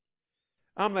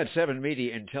Omelette 7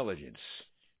 Media Intelligence.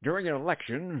 During an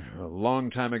election, a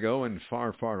long time ago and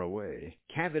far, far away,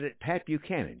 candidate Pat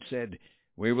Buchanan said,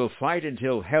 "We will fight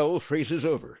until hell freezes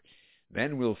over.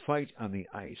 Then we'll fight on the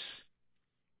ice."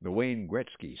 The Wayne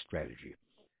Gretzky strategy.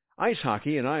 Ice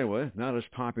hockey in Iowa not as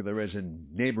popular as in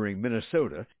neighboring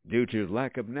Minnesota due to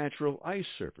lack of natural ice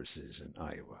surfaces in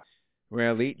Iowa.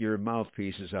 Well, eat your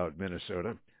mouthpieces out,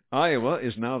 Minnesota. Iowa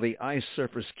is now the ice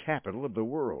surface capital of the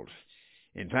world.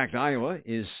 In fact, Iowa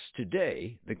is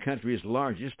today the country's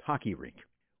largest hockey rink.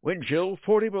 Wind chill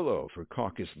 40 below for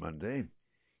caucus Monday.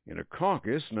 In a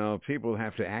caucus, now people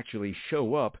have to actually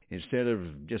show up instead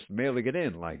of just mailing it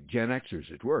in like Gen Xers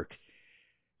at work.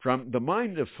 From the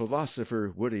mind of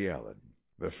philosopher Woody Allen,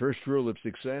 the first rule of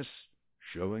success,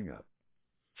 showing up.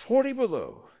 40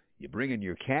 below. You bring in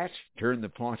your cat, turn the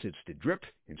faucets to drip,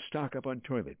 and stock up on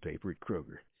toilet paper at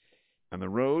Kroger. On the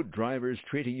road, drivers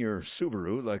treating your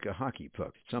Subaru like a hockey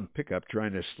puck. Some pickup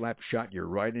trying to slap shot your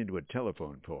ride into a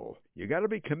telephone pole. You gotta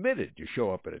be committed to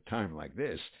show up at a time like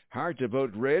this. Hard to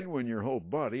vote red when your whole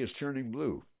body is turning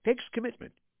blue. Takes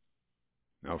commitment.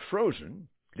 Now, Frozen,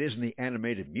 Disney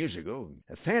animated musical,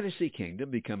 a fantasy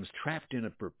kingdom becomes trapped in a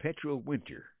perpetual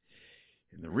winter.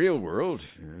 In the real world,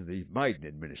 the Biden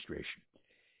administration.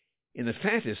 In the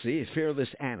fantasy,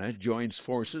 fearless Anna joins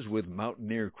forces with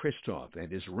mountaineer Kristoff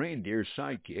and his reindeer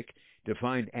sidekick to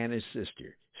find Anna's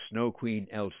sister, Snow Queen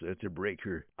Elsa, to break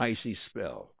her icy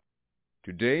spell.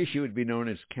 Today, she would be known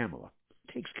as Kamala.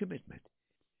 Takes commitment.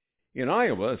 In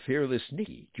Iowa, fearless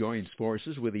Nikki joins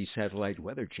forces with the Satellite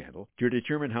Weather Channel to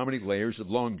determine how many layers of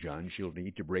long john she'll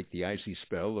need to break the icy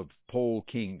spell of Poll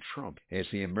King Trump as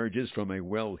he emerges from a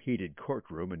well-heated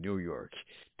courtroom in New York.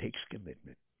 Takes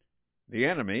commitment. The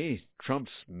enemy,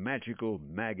 Trump's magical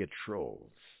MAGA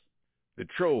trolls. The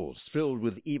trolls filled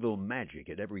with evil magic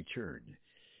at every turn.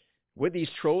 Would these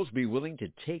trolls be willing to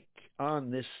take on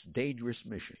this dangerous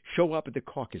mission? Show up at the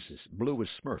caucuses, blue as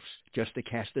Smurfs, just to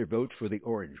cast their vote for the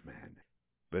Orange Man.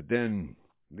 But then,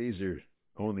 these are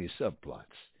only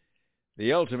subplots.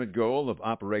 The ultimate goal of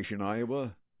Operation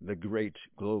Iowa, the great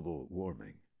global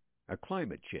warming. A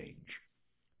climate change.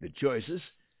 The choices,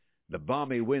 the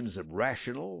balmy winds of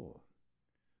rational,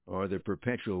 or the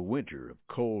perpetual winter of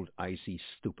cold, icy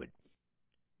stupid.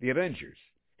 The Avengers,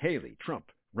 Haley,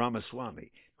 Trump,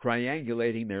 Ramaswamy,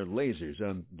 triangulating their lasers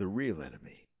on the real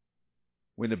enemy.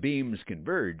 When the beams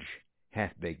converge,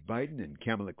 half-baked Biden and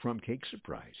Kamala Crumbcake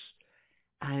surprise.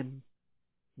 I'm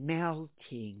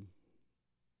melting.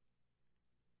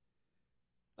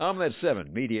 Omelette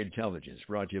 7 Media Intelligence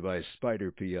brought to you by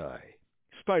Spider PI.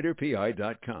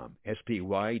 SpiderPI.com.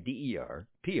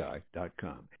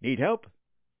 SPYDERPI.com. Need help?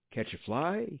 Catch a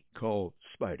fly? Call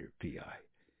Spider PI.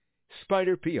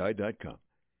 SpiderPI.com.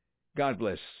 God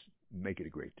bless. Make it a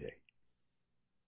great day.